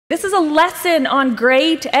This is a lesson on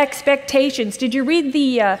great expectations. Did you read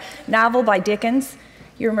the novel by Dickens?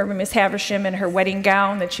 You remember Miss Havisham and her wedding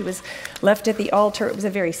gown that she was left at the altar. It was a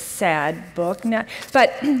very sad book.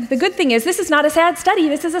 But the good thing is this is not a sad study.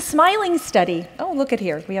 This is a smiling study. Oh, look at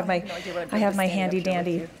here. We have I have my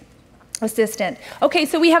handy-dandy assistant. Okay,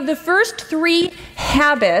 so we have the first 3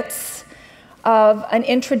 habits of an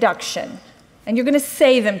introduction. And you're going to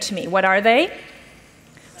say them to me. What are they?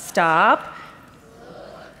 Stop.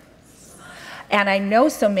 And I know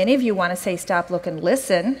so many of you want to say stop, look, and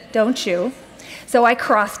listen, don't you? So I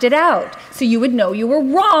crossed it out so you would know you were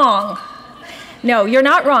wrong. No, you're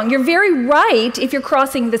not wrong. You're very right if you're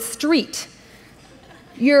crossing the street.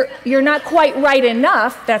 You're not quite right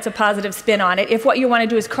enough, that's a positive spin on it, if what you want to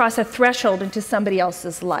do is cross a threshold into somebody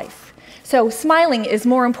else's life. So smiling is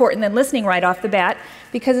more important than listening right off the bat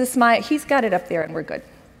because a smile, he's got it up there and we're good.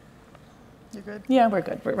 You're good? Yeah, we're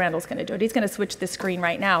good. Randall's going to do it. He's going to switch the screen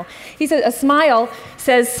right now. He says, a smile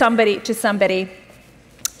says to somebody,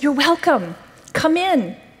 you're welcome. Come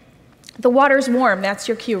in. The water's warm. That's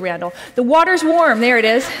your cue, Randall. The water's warm. There it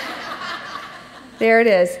is. There it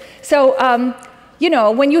is. So, you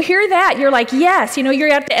know, when you hear that, you're like, yes. You know,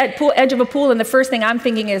 you're at the edge of a pool, and the first thing I'm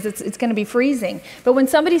thinking is it's going to be freezing. But when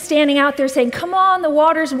somebody's standing out there saying, come on, the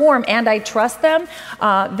water's warm, and I trust them,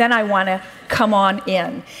 then I want to come on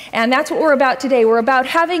in. And that's what we're about today. We're about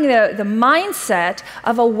having the mindset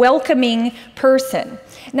of a welcoming person.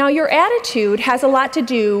 Now, your attitude has a lot to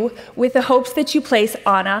do with the hopes that you place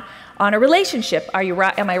on a relationship. Are you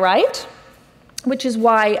right? Am I right? Which is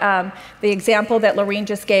why the example that Lorene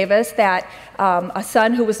just gave us, that a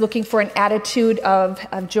son who was looking for an attitude of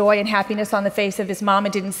joy and happiness on the face of his mom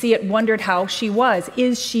and didn't see it, wondered how she was.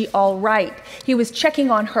 Is she all right? He was checking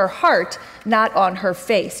on her heart, not on her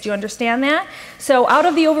face. Do you understand that? So out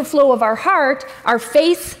of the overflow of our heart, our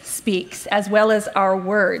face speaks as well as our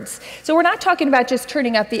words. So we're not talking about just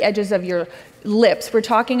turning up the edges of your lips. We're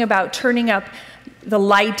talking about turning up the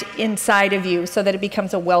light inside of you so that it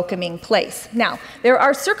becomes a welcoming place. Now, there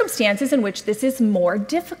are circumstances in which this is more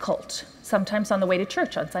difficult, sometimes on the way to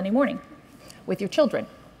church on Sunday morning with your children.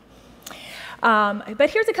 But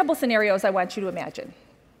here's a couple scenarios I want you to imagine.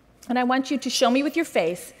 And I want you to show me with your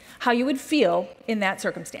face how you would feel in that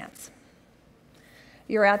circumstance.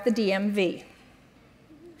 You're at the DMV.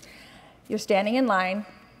 You're standing in line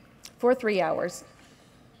for 3 hours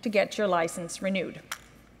to get your license renewed.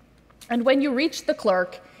 And when you reach the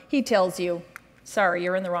clerk, he tells you, sorry,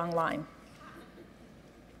 you're in the wrong line.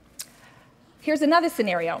 Here's another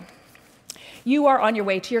scenario. You are on your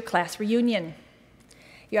way to your class reunion.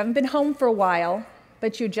 You haven't been home for a while,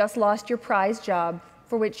 but you just lost your prize job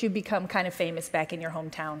for which you've become kind of famous back in your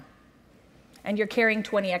hometown. And you're carrying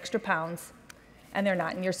 20 extra pounds, and they're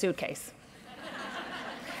not in your suitcase.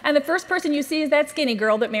 And the first person you see is that skinny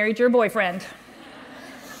girl that married your boyfriend.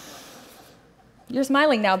 You're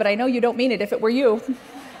smiling now, but I know you don't mean it if it were you.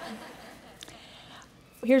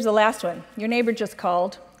 Here's the last one. Your neighbor just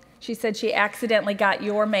called. She said she accidentally got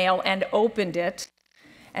your mail and opened it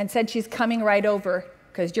and said she's coming right over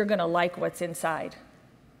because you're going to like what's inside.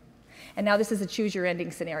 And now this is a choose your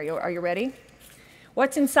ending scenario. Are you ready?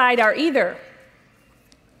 What's inside are either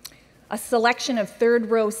a selection of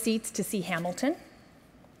third-row seats to see Hamilton,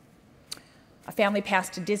 a family pass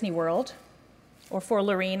to Disney World, or for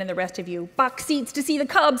Lorene and the rest of you, box seats to see the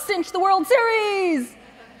Cubs cinch the World Series.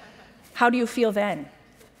 How do you feel then?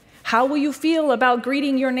 How will you feel about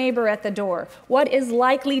greeting your neighbor at the door? What is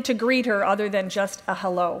likely to greet her other than just a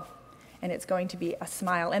hello? And it's going to be a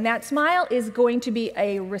smile. And that smile is going to be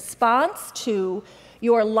a response to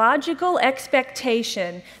your logical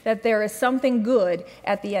expectation that there is something good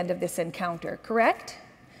at the end of this encounter, correct?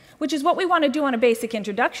 Which is what we want to do on a basic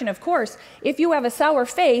introduction, of course. If you have a sour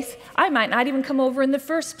face, I might not even come over in the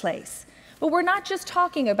first place. But we're not just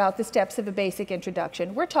talking about the steps of a basic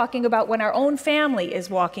introduction. We're talking about when our own family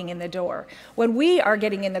is walking in the door, when we are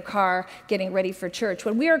getting in the car, getting ready for church,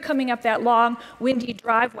 when we are coming up that long, windy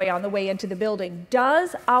driveway on the way into the building.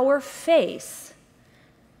 Does our face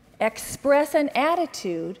express an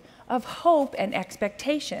attitude of hope and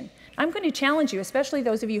expectation? I'm going to challenge you, especially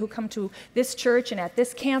those of you who come to this church and at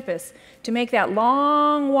this campus, to make that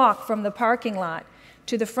long walk from the parking lot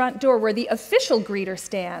to the front door where the official greeter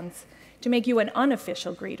stands, to make you an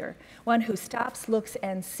unofficial greeter, one who stops, looks,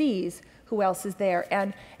 and sees who else is there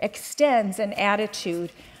and extends an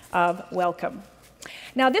attitude of welcome.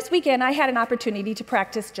 Now, this weekend, I had an opportunity to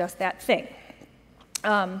practice just that thing.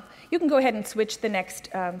 You can go ahead and switch the next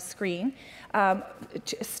screen.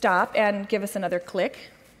 Stop and give us another click.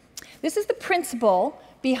 This is the principle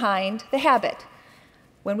behind the habit.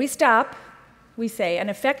 When we stop, we say, an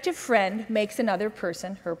effective friend makes another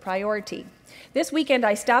person her priority. This weekend,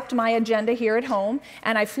 I stopped my agenda here at home,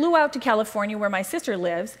 and I flew out to California where my sister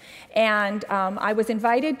lives, and I was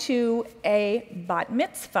invited to a bat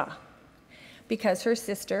mitzvah because her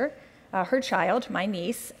sister, her child, my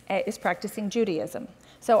niece, is practicing Judaism.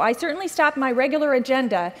 So I certainly stopped my regular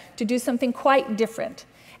agenda to do something quite different.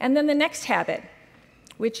 And then the next habit,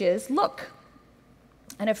 which is look.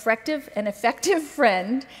 An effective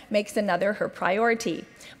friend makes another her priority.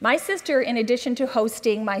 My sister, in addition to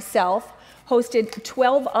hosting myself, hosted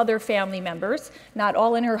 12 other family members, not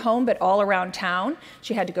all in her home, but all around town.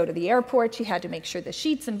 She had to go to the airport. She had to make sure the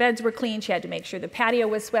sheets and beds were clean. She had to make sure the patio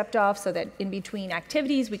was swept off so that in between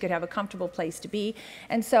activities, we could have a comfortable place to be.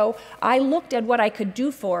 And so I looked at what I could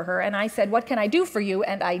do for her, and I said, what can I do for you?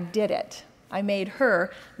 And I did it. I made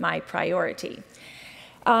her my priority.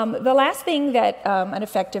 The last thing that an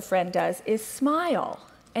effective friend does is smile.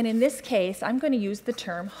 And in this case, I'm going to use the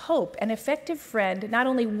term hope. An effective friend not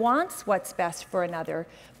only wants what's best for another,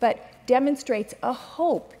 but demonstrates a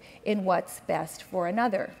hope in what's best for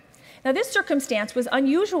another. Now, this circumstance was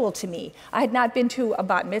unusual to me. I had not been to a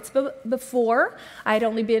bat mitzvah before. I had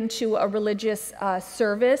only been to a religious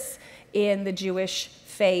service in the Jewish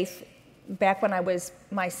faith back when I was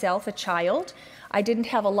myself a child. I didn't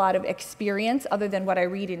have a lot of experience other than what I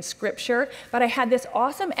read in Scripture, but I had this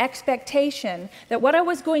awesome expectation that what I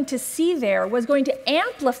was going to see there was going to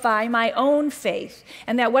amplify my own faith,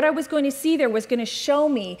 and that what I was going to see there was going to show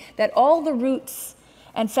me that all the roots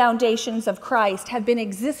and foundations of Christ have been in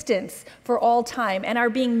existence for all time and are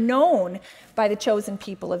being known by the chosen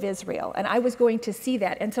people of Israel. And I was going to see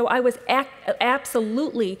that. And so I was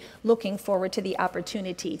absolutely looking forward to the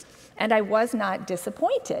opportunity. And I was not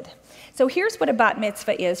disappointed. So here's what a bat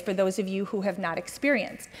mitzvah is for those of you who have not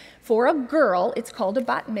experienced. For a girl, it's called a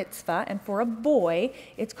bat mitzvah. And for a boy,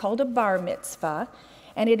 it's called a bar mitzvah.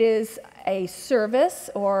 And it is a service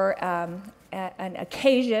or an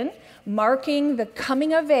occasion marking the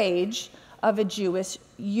coming of age of a Jewish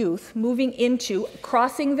youth,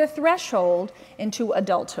 crossing the threshold into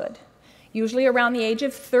adulthood. Usually around the age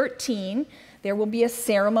of 13, there will be a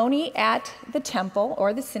ceremony at the temple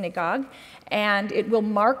or the synagogue, and it will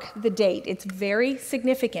mark the date. It's very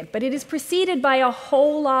significant, but it is preceded by a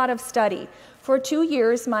whole lot of study. For 2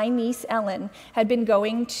 years, my niece Ellen had been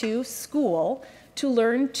going to school to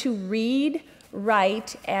learn to read,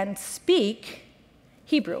 write, and speak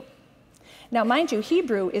Hebrew. Now, mind you,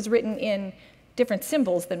 Hebrew is written in different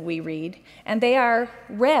symbols than we read, and they are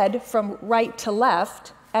read from right to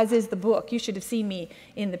left, as is the book. You should have seen me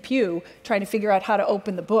in the pew trying to figure out how to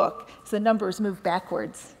open the book, so the numbers move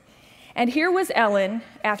backwards. And here was Ellen,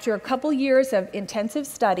 after a couple years of intensive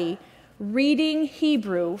study, reading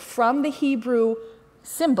Hebrew from the Hebrew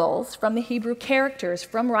symbols, from the Hebrew characters,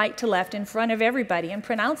 from right to left in front of everybody, and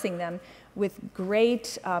pronouncing them with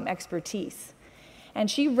great expertise. And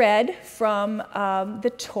she read from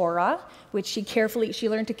the Torah, which she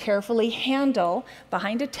learned to carefully handle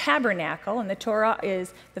behind a tabernacle. And the Torah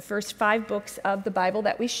is the first 5 books of the Bible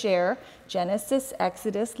that we share: Genesis,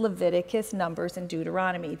 Exodus, Leviticus, Numbers, and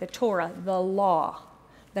Deuteronomy. The Torah, the law,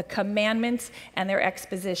 the commandments and their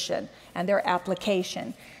exposition and their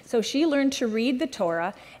application. So she learned to read the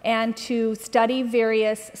Torah and to study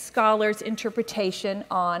various scholars' interpretation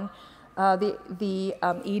on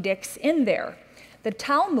the edicts in there. The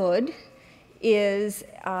Talmud is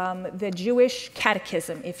the Jewish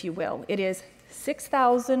catechism, if you will. It is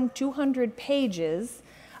 6,200 pages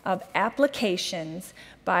of applications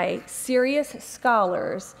by serious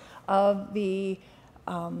scholars of the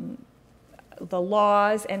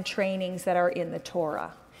laws and trainings that are in the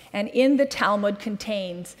Torah. And in the Talmud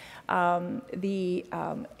contains the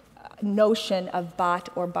notion of bat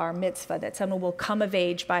or bar mitzvah, that someone will come of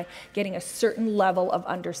age by getting a certain level of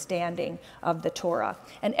understanding of the Torah.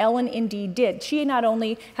 And Ellen indeed did. She not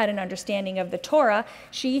only had an understanding of the Torah,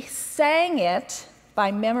 she sang it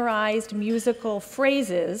by memorized musical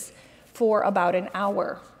phrases for about an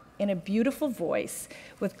hour in a beautiful voice,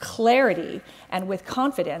 with clarity and with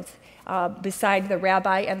confidence, beside the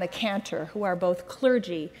rabbi and the cantor, who are both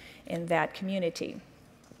clergy in that community.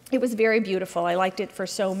 It was very beautiful. I liked it for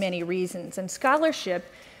so many reasons. And scholarship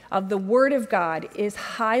of the Word of God is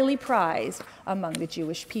highly prized among the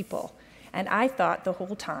Jewish people. And I thought the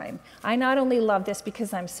whole time, I not only love this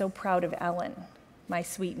because I'm so proud of Ellen, my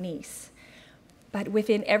sweet niece, but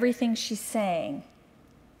within everything she's saying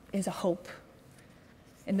is a hope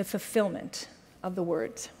in the fulfillment of the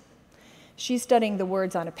words. She's studying the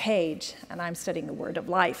words on a page, and I'm studying the word of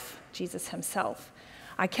life, Jesus himself.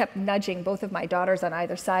 I kept nudging both of my daughters on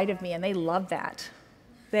either side of me, and they love that.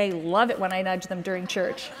 They love it when I nudge them during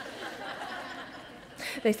church.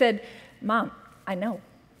 They said, Mom, I know,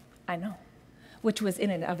 which was in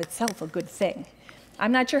and of itself a good thing.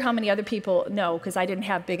 I'm not sure how many other people know, because I didn't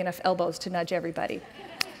have big enough elbows to nudge everybody.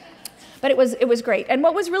 But it was great. And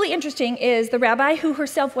what was really interesting is the rabbi, who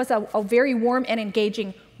herself was a very warm and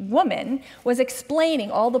engaging woman, was explaining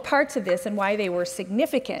all the parts of this and why they were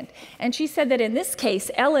significant. And she said that in this case,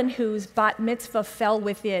 Ellen, whose bat mitzvah fell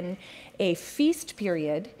within a feast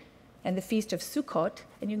period, and the Feast of Sukkot,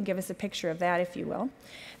 and you can give us a picture of that if you will.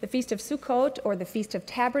 The Feast of Sukkot, or the Feast of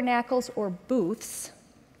Tabernacles or Booths,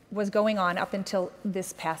 was going on up until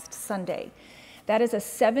this past Sunday. That is a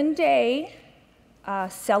 7-day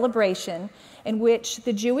celebration in which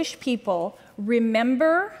the Jewish people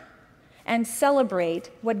remember and celebrate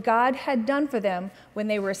what God had done for them when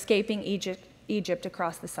they were escaping Egypt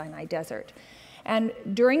across the Sinai Desert. And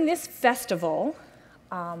during this festival,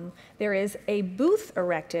 there is a booth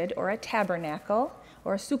erected, or a tabernacle,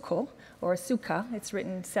 or a sukkah, or a sukkah, it's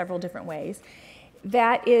written several different ways,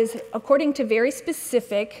 that is according to very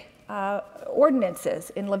specific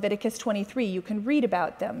ordinances in Leviticus 23. You can read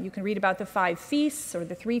about them. You can read about the 5 feasts or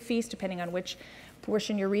the 3 feasts, depending on which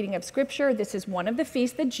portion you're reading of Scripture. This is one of the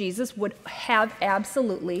feasts that Jesus would have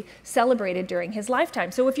absolutely celebrated during his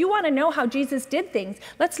lifetime. So if you want to know how Jesus did things,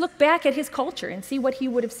 let's look back at his culture and see what he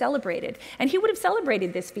would have celebrated. And he would have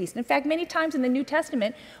celebrated this feast. In fact, many times in the New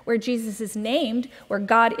Testament, where Jesus is named, where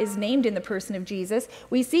God is named in the person of Jesus,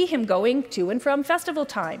 we see him going to and from festival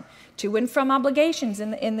time, to and from obligations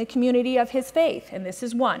in the community of his faith. And this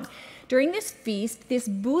is one. During this feast, this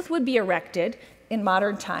booth would be erected in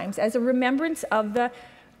modern times as a remembrance of the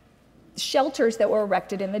shelters that were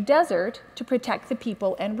erected in the desert to protect the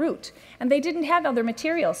people en route. And they didn't have other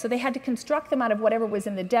materials, so they had to construct them out of whatever was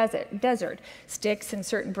in the desert, sticks and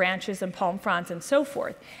certain branches and palm fronds and so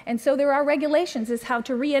forth. And so there are regulations as how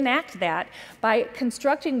to reenact that by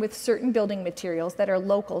constructing with certain building materials that are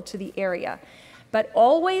local to the area. But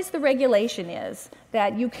always the regulation is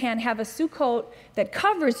that you can have a sukkot that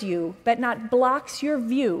covers you but not blocks your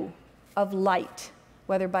view of light,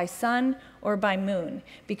 whether by sun or by moon,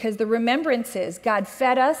 because the remembrance is God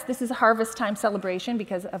fed us. This is a harvest time celebration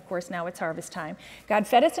because, of course, now it's harvest time. God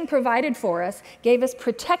fed us and provided for us, gave us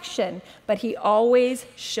protection, but he always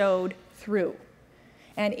showed through.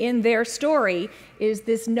 And in their story is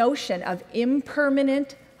this notion of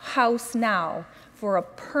impermanent house now for a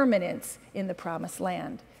permanence in the promised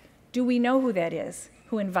land. Do we know who that is?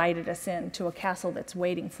 Who invited us into a castle that's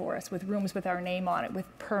waiting for us, with rooms with our name on it, with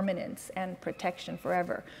permanence and protection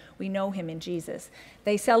forever. We know him in Jesus.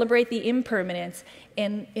 They celebrate the impermanence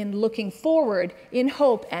in looking forward in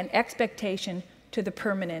hope and expectation to the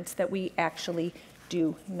permanence that we actually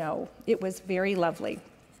do know. It was very lovely.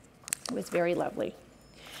 It was very lovely.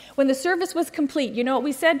 When the service was complete, you know what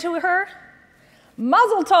we said to her?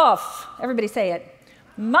 Mazel tov. Everybody say it.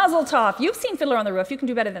 Mazel tov. You've seen Fiddler on the Roof. You can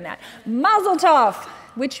do better than that. Mazel tov,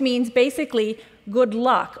 which means basically good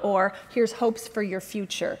luck, or here's hopes for your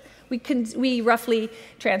future. We roughly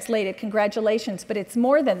translate it congratulations, but it's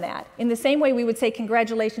more than that. In the same way we would say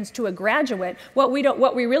congratulations to a graduate, what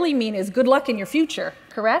we really mean is good luck in your future,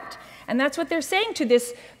 correct? And that's what they're saying to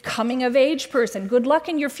this coming of age person. Good luck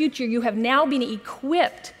in your future. You have now been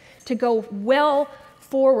equipped to go well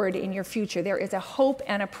forward in your future. There is a hope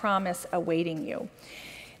and a promise awaiting you.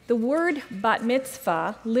 The word bat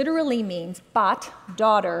mitzvah literally means bat,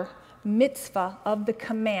 daughter, mitzvah, of the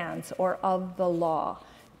commands or of the law.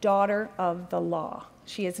 Daughter of the law.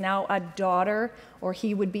 She is now a daughter, or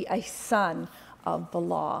he would be a son of the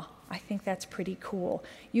law. I think that's pretty cool.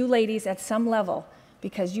 You ladies, at some level,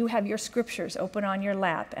 because you have your scriptures open on your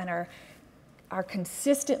lap and are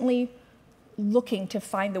consistently looking to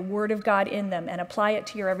find the Word of God in them and apply it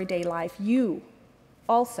to your everyday life, you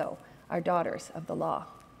also are daughters of the law.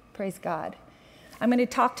 Praise God. I'm going to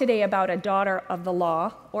talk today about a daughter of the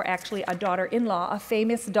law, or actually a daughter-in-law, a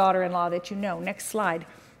famous daughter-in-law that you know. Next slide.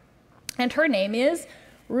 And her name is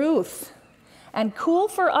Ruth. And cool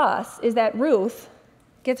for us is that Ruth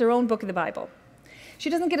gets her own book of the Bible. She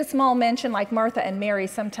doesn't get a small mention like Martha and Mary,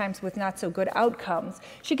 sometimes with not so good outcomes.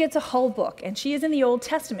 She gets a whole book, and she is in the Old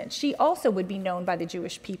Testament. She also would be known by the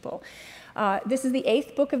Jewish people. This is the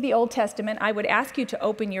 8th book of the Old Testament. I would ask you to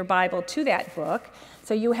open your Bible to that book.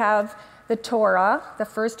 So you have the Torah, the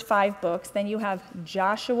first 5 books, then you have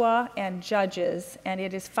Joshua and Judges, and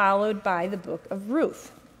it is followed by the book of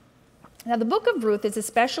Ruth. Now, the book of Ruth is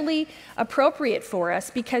especially appropriate for us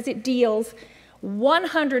because it deals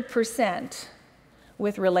 100%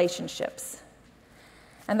 with relationships.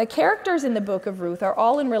 And the characters in the book of Ruth are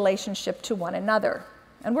all in relationship to one another.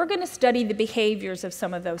 And we're going to study the behaviors of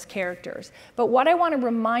some of those characters. But what I want to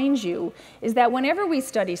remind you is that whenever we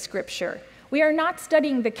study Scripture, We are not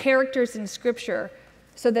studying the characters in Scripture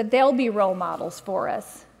so that they'll be role models for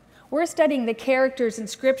us. We're studying the characters in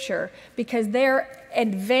Scripture because they're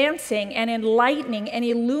advancing and enlightening and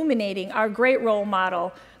illuminating our great role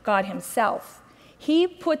model, God himself. He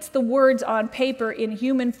puts the words on paper in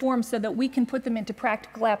human form so that we can put them into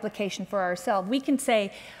practical application for ourselves. We can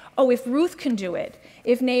say, oh, if Ruth can do it,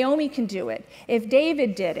 if Naomi can do it, if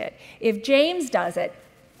David did it, if James does it,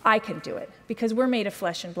 I can do it, because we're made of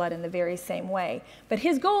flesh and blood in the very same way. But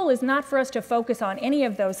his goal is not for us to focus on any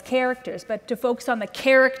of those characters, but to focus on the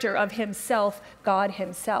character of himself, God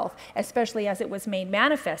himself, especially as it was made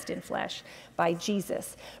manifest in flesh by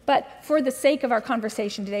Jesus. But for the sake of our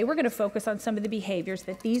conversation today, we're going to focus on some of the behaviors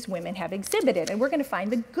that these women have exhibited, and we're going to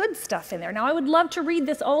find the good stuff in there. Now, I would love to read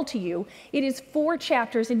this all to you. It is 4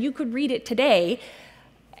 chapters, and you could read it today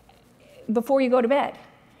before you go to bed.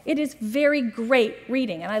 It is very great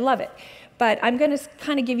reading, and I love it. But I'm going to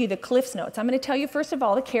kind of give you the Cliff's Notes. I'm going to tell you, first of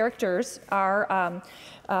all, the characters are,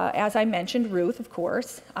 as I mentioned, Ruth, of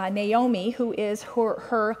course, Naomi, who is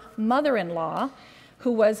her mother-in-law,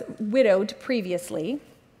 who was widowed previously,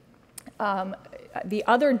 the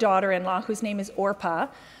other daughter-in-law, whose name is Orpah,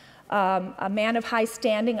 a man of high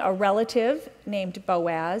standing, a relative named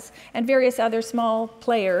Boaz, and various other small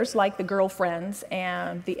players like the girlfriends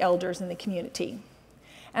and the elders in the community.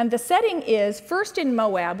 And the setting is first in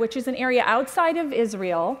Moab, which is an area outside of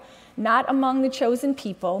Israel, not among the chosen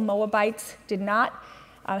people. Moabites did not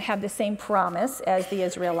have the same promise as the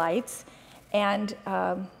Israelites. And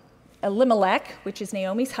Elimelech, which is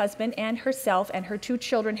Naomi's husband, and herself and her 2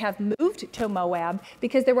 children have moved to Moab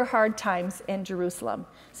because there were hard times in Jerusalem,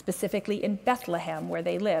 specifically in Bethlehem where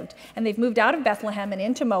they lived. And they've moved out of Bethlehem and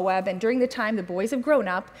into Moab, and during the time the boys have grown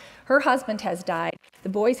up, her husband has died. The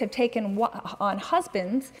boys have taken on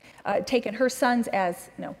husbands, taken her sons as,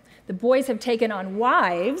 no, the boys have taken on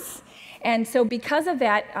wives, and so because of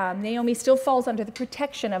that, Naomi still falls under the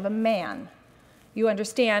protection of a man. You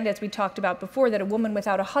understand, as we talked about before, that a woman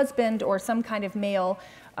without a husband or some kind of male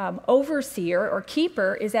overseer or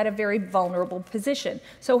keeper is at a very vulnerable position.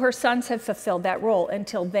 So her sons have fulfilled that role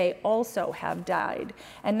until they also have died.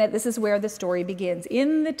 And that this is where the story begins.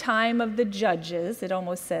 In the time of the judges, it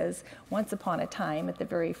almost says once upon a time at the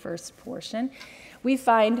very first portion, we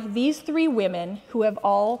find these 3 women who have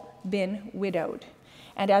all been widowed.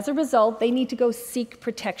 And as a result, they need to go seek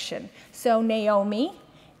protection. So Naomi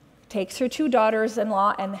takes her 2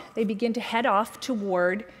 daughters-in-law, and they begin to head off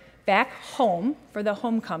toward back home for the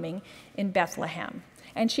homecoming in Bethlehem.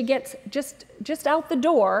 And she gets just out the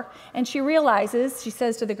door, and she realizes, she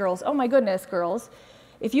says to the girls, oh my goodness, girls,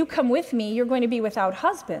 if you come with me, you're going to be without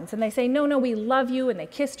husbands. And they say, no, we love you, and they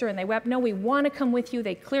kissed her, and they wept, no, we want to come with you.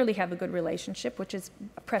 They clearly have a good relationship, which is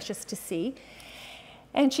precious to see.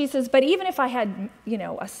 And she says, but even if I had,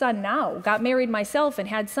 a son now, got married myself and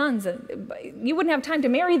had sons, you wouldn't have time to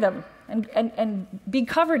marry them and be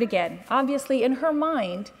covered again. Obviously, in her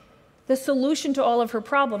mind, the solution to all of her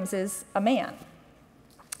problems is a man.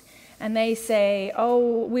 And they say,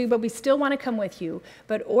 but we still want to come with you.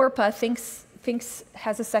 But Orpah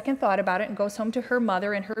has a second thought about it and goes home to her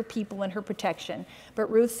mother and her people and her protection.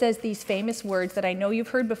 But Ruth says these famous words that I know you've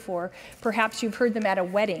heard before. Perhaps you've heard them at a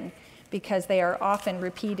wedding, because they are often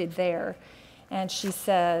repeated there. And she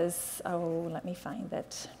says, let me find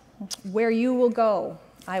it. Where you will go,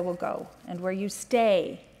 I will go. And where you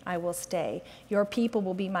stay, I will stay. Your people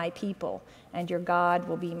will be my people, and your God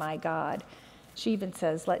will be my God. She even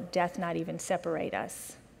says, let death not even separate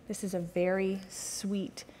us. This is a very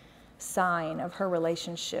sweet sign of her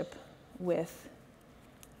relationship with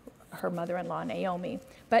her mother-in-law, Naomi.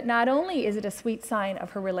 But not only is it a sweet sign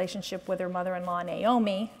of her relationship with her mother-in-law,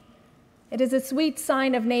 Naomi, it is a sweet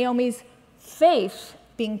sign of Naomi's faith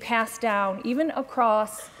being passed down even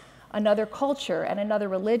across another culture and another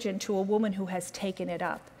religion to a woman who has taken it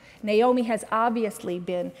up. Naomi has obviously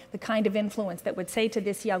been the kind of influence that would say to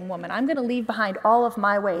this young woman, I'm going to leave behind all of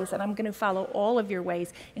my ways and I'm going to follow all of your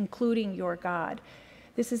ways, including your God.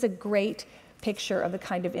 This is a great picture of the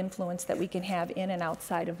kind of influence that we can have in and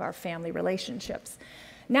outside of our family relationships.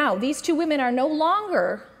 Now, these 2 women are no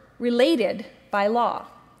longer related by law.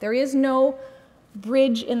 There is no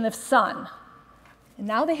bridge in the sun. And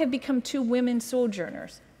now they have become 2 women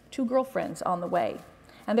sojourners, 2 girlfriends on the way.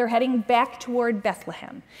 And they're heading back toward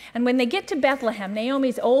Bethlehem. And when they get to Bethlehem,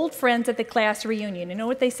 Naomi's old friends at the class reunion, you know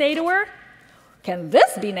what they say to her? Can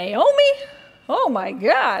this be Naomi? Oh my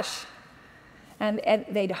gosh. And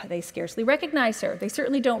they scarcely recognize her. They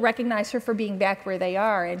certainly don't recognize her for being back where they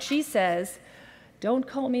are. And she says, don't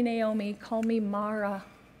call me Naomi, call me Mara,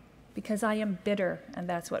 because I am bitter. And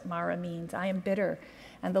that's what Mara means. I am bitter.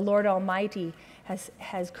 and the Lord Almighty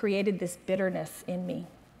has created this bitterness in me.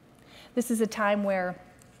 This is a time where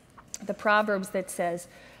the Proverbs that says,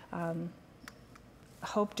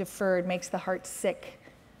 hope deferred makes the heart sick,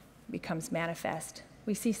 becomes manifest.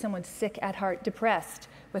 We see someone sick at heart, depressed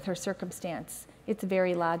with her circumstance. It's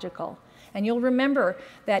very logical. And you'll remember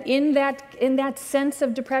that in that sense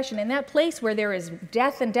of depression, in that place where there is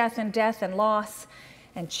death and death and death and loss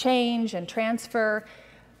and change and transfer,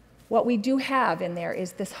 what we do have in there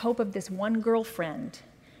is this hope of this one girlfriend,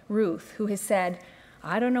 Ruth, who has said,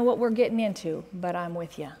 I don't know what we're getting into, but I'm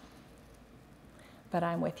with you. But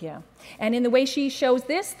I'm with you. And in the way she shows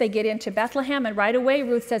this, they get into Bethlehem, and right away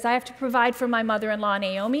Ruth says, I have to provide for my mother-in-law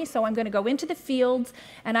Naomi, so I'm going to go into the fields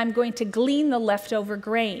and I'm going to glean the leftover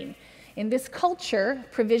grain. In this culture,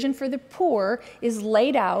 provision for the poor is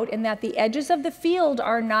laid out in that the edges of the field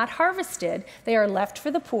are not harvested. They are left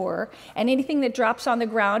for the poor, and anything that drops on the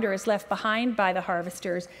ground or is left behind by the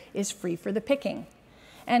harvesters is free for the picking.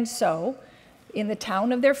 And so, in the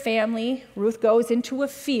town of their family, Ruth goes into a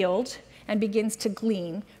field and begins to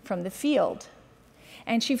glean from the field.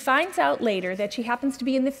 And she finds out later that she happens to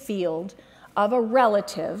be in the field of a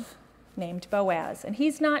relative named Boaz. And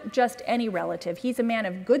he's not just any relative. He's a man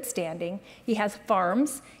of good standing. He has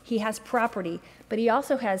farms, he has property, but he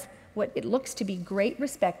also has what it looks to be great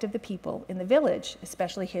respect of the people in the village,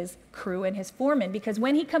 especially his crew and his foreman, because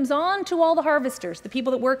when he comes on to all the harvesters, the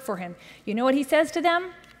people that work for him, you know what he says to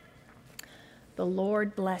them? The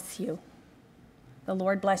Lord bless you. The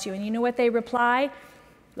Lord bless you. And you know what they reply?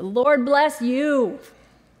 The Lord bless you.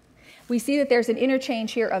 We see that there's an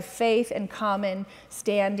interchange here of faith and common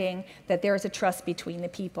standing, that there is a trust between the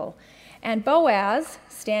people. And Boaz,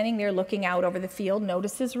 standing there looking out over the field,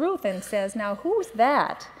 notices Ruth and says, now who's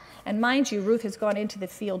that? And mind you, Ruth has gone into the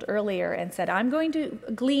field earlier and said, I'm going to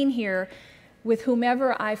glean here with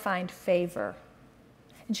whomever I find favor.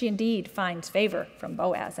 And she indeed finds favor from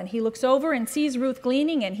Boaz. And he looks over and sees Ruth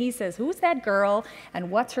gleaning, and he says, who's that girl, and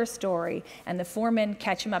what's her story? And the foremen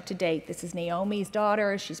catch him up to date. This is Naomi's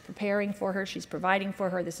daughter. She's preparing for her. She's providing for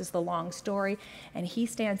her. This is the long story. And he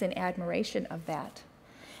stands in admiration of that.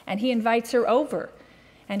 And he invites her over.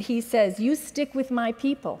 And he says, you stick with my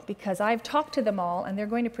people, because I've talked to them all, and they're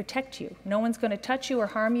going to protect you. No one's going to touch you or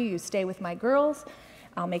harm you. You stay with my girls.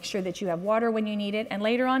 I'll make sure that you have water when you need it. And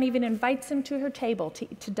later on even invites him to her table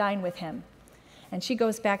to dine with him. And she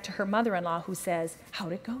goes back to her mother-in-law, who says,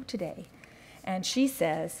 how'd it go today? And she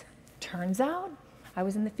says, turns out I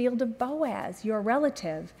was in the field of Boaz, your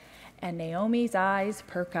relative. And Naomi's eyes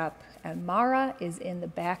perk up, and Mara is in the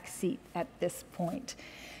back seat at this point.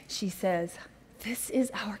 She says, this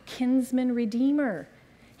is our kinsman redeemer.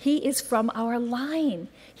 He is from our line.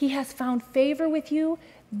 He has found favor with you.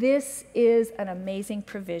 This is an amazing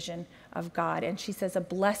provision of God. And she says a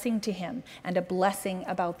blessing to him and a blessing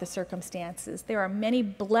about the circumstances. There are many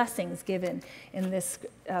blessings given in this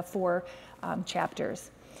 4 chapters.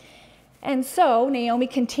 And so Naomi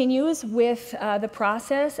continues with the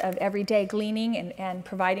process of everyday gleaning and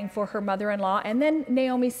providing for her mother-in-law. And then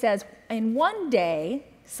Naomi says, in one day,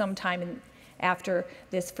 sometime after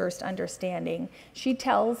this first understanding, she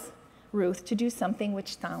tells Ruth to do something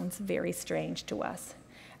which sounds very strange to us.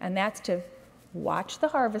 And that's to watch the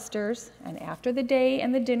harvesters, and after the day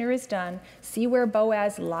and the dinner is done, see where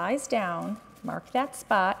Boaz lies down, mark that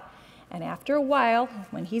spot, and after a while,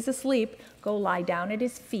 when he's asleep, go lie down at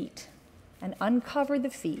his feet and uncover the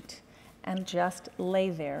feet and just lay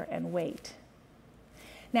there and wait.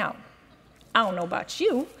 Now, I don't know about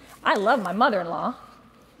you, I love my mother-in-law,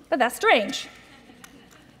 but that's strange.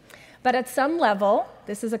 But at some level,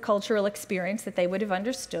 this is a cultural experience that they would have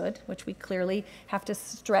understood, which we clearly have to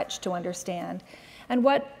stretch to understand. And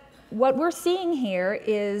what we're seeing here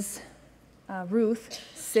is Ruth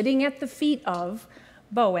sitting at the feet of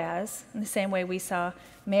Boaz, in the same way we saw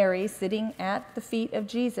Mary sitting at the feet of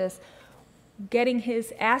Jesus,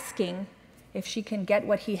 asking if she can get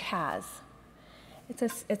what he has.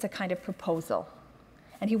 It's a kind of proposal.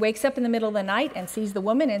 And he wakes up in the middle of the night and sees the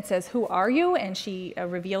woman and says, who are you? And she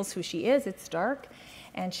reveals who she is. It's dark.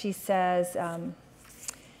 And she says,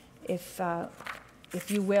 if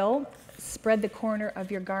you will, spread the corner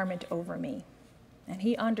of your garment over me. And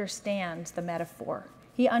he understands the metaphor.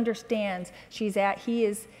 He understands he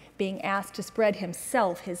is being asked to spread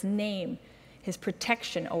himself, his name, his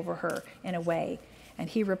protection over her in a way. And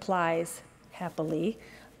he replies happily,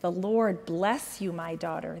 the Lord bless you, my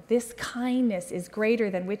daughter. This kindness is greater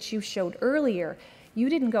than which you showed earlier. You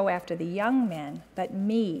didn't go after the young men, but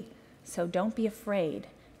me. So don't be afraid,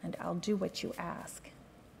 and I'll do what you ask.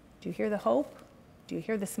 Do you hear the hope? Do you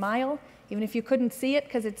hear the smile? Even if you couldn't see it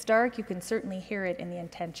because it's dark, you can certainly hear it in the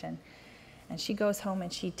intention. And she goes home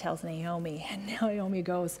and she tells Naomi, and Naomi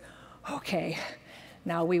goes, okay,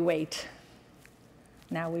 now we wait.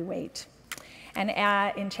 Now we wait. And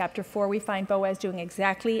in chapter 4, we find Boaz doing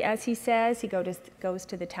exactly as he says. He goes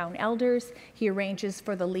to the town elders. He arranges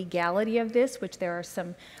for the legality of this, which there are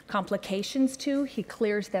some complications to. He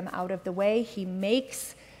clears them out of the way. He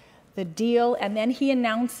makes the deal, and then he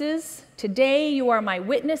announces, today you are my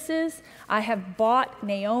witnesses. I have bought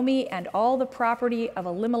Naomi and all the property of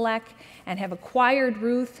Elimelech and have acquired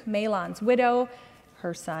Ruth, Mahlon's widow,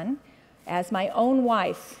 her son, as my own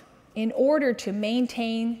wife in order to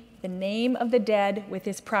maintain the name of the dead with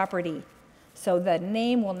his property, so the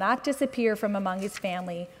name will not disappear from among his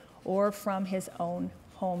family or from his own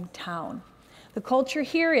hometown. The culture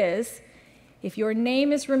here is, if your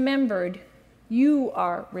name is remembered, you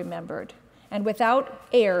are remembered. And without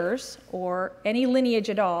heirs or any lineage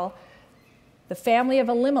at all, the family of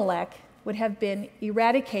Elimelech would have been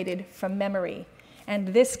eradicated from memory. And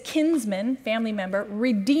this kinsman, family member,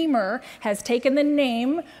 redeemer, has taken the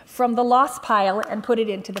name from the lost pile and put it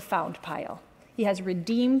into the found pile. He has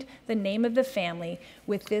redeemed the name of the family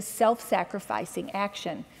with this self-sacrificing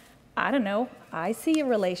action. I don't know, I see a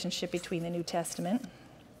relationship between the New Testament.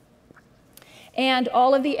 And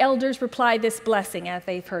all of the elders reply this blessing as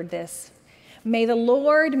they've heard this. May the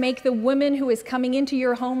Lord make the woman who is coming into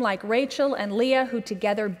your home like Rachel and Leah, who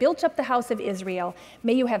together built up the house of Israel.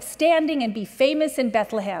 May you have standing and be famous in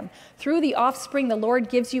Bethlehem. Through the offspring the Lord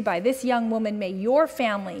gives you by this young woman, may your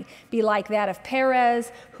family be like that of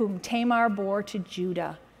Perez, whom Tamar bore to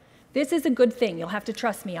Judah. This is a good thing. You'll have to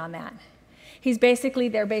trust me on that.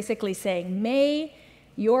 They're basically saying, may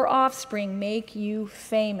your offspring make you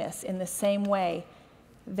famous in the same way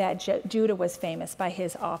that Judah was famous by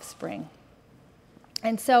his offspring.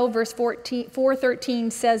 And so verse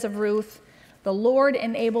 4:13 says of Ruth, the Lord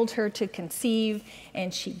enabled her to conceive,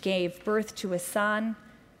 and she gave birth to a son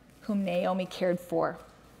whom Naomi cared for.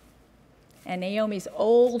 And Naomi's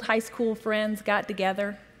old high school friends got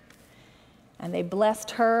together, and they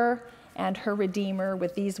blessed her and her Redeemer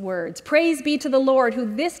with these words. Praise be to the Lord,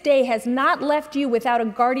 who this day has not left you without a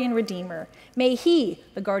guardian Redeemer. May he,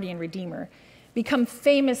 the guardian Redeemer, become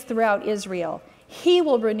famous throughout Israel. He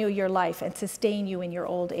will renew your life and sustain you in your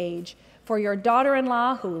old age. For your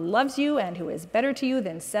daughter-in-law, who loves you and who is better to you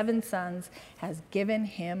than 7 sons, has given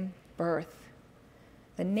him birth.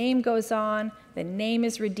 The name goes on. The name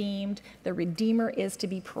is redeemed. The Redeemer is to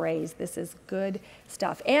be praised. This is good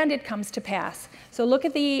stuff. And it comes to pass. So look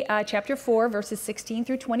at the chapter 4, verses 16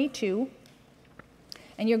 through 22.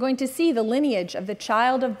 And you're going to see the lineage of the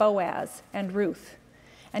child of Boaz and Ruth.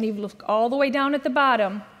 And you look all the way down at the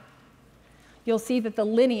bottom, you'll see that the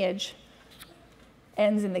lineage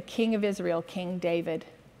ends in the king of Israel, King David.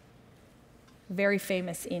 Very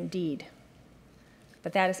famous indeed.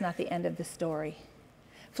 But that is not the end of the story.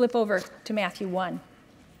 Flip over to Matthew 1.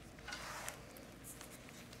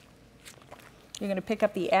 You're going to pick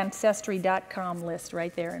up the Ancestry.com list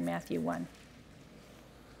right there in Matthew 1.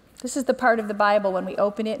 This is the part of the Bible when we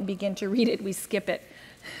open it and begin to read it, we skip it.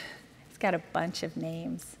 It's got a bunch of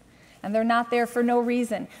names. And they're not there for no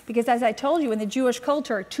reason. Because as I told you, in the Jewish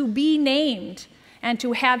culture, to be named and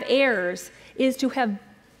to have heirs is to have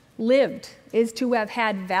lived, is to have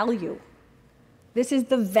had value. This is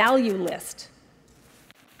the value list.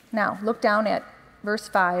 Now, look down at verse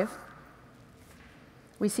 5.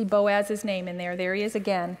 We see Boaz's name in there. There he is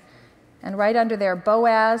again. And right under there,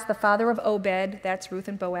 Boaz, the father of Obed, that's Ruth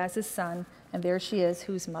and Boaz's son. And there she is,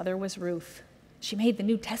 whose mother was Ruth. She made the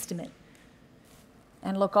New Testament.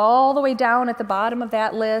 And look all the way down at the bottom of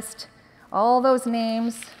that list, all those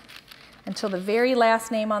names, until the very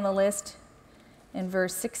last name on the list in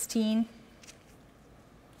verse 16.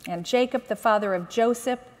 And Jacob, the father of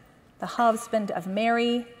Joseph, the husband of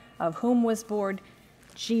Mary, of whom was born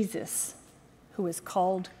Jesus, who is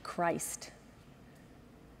called Christ.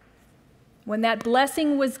 When that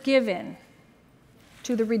blessing was given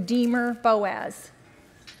to the Redeemer Boaz,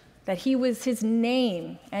 that he was his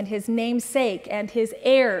name and his namesake and his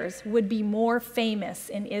heirs would be more famous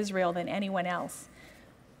in Israel than anyone else,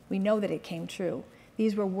 we know that it came true.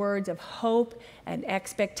 These were words of hope and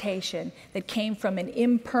expectation that came from an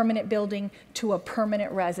impermanent building to a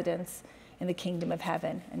permanent residence in the kingdom of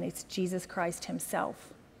heaven, and it's Jesus Christ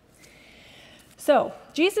himself. So,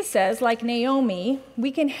 Jesus says, like Naomi, we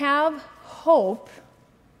can have hope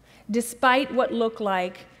despite what look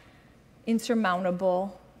like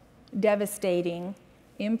insurmountable, devastating,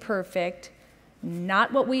 imperfect,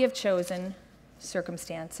 not what we have chosen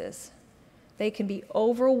circumstances. They can be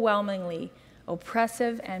overwhelmingly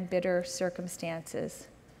oppressive and bitter circumstances.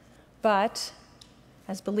 But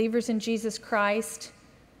as believers in Jesus Christ,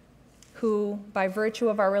 who, by virtue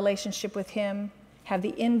of our relationship with him, have the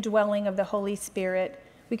indwelling of the Holy Spirit.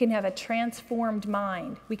 We can have a transformed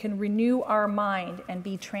mind. We can renew our mind and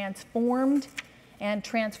be transformed and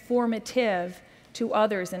transformative to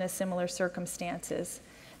others in a similar circumstances.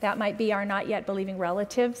 That might be our not yet believing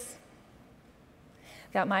relatives.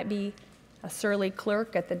 That might be a surly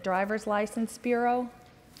clerk at the driver's license bureau.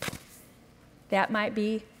 That might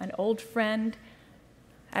be an old friend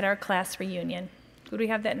at our class reunion. Could we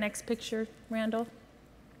have that next picture, Randall?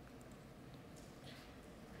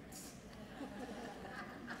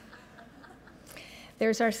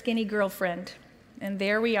 There's our skinny girlfriend, and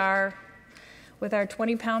there we are with our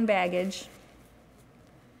 20-pound baggage.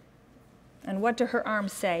 And what do her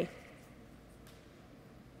arms say?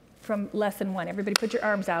 From lesson 1, everybody put your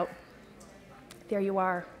arms out. There you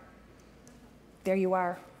are. There you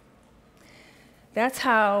are. That's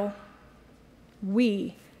how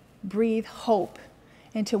we breathe hope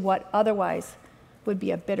into what otherwise would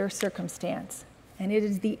be a bitter circumstance. And it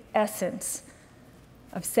is the essence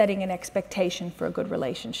of setting an expectation for a good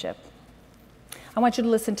relationship. I want you to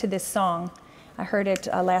listen to this song. I heard it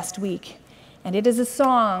last week. And it is a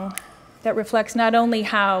song that reflects not only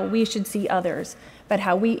how we should see others, but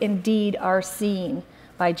how we indeed are seen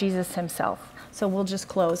by Jesus himself. So we'll just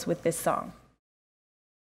close with this song.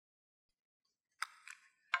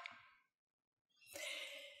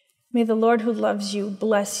 May the Lord who loves you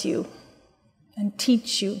bless you and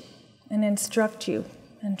teach you and instruct you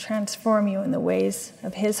and transform you in the ways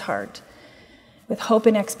of his heart with hope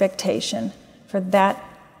and expectation for that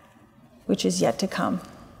which is yet to come.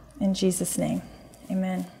 In Jesus' name,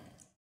 amen.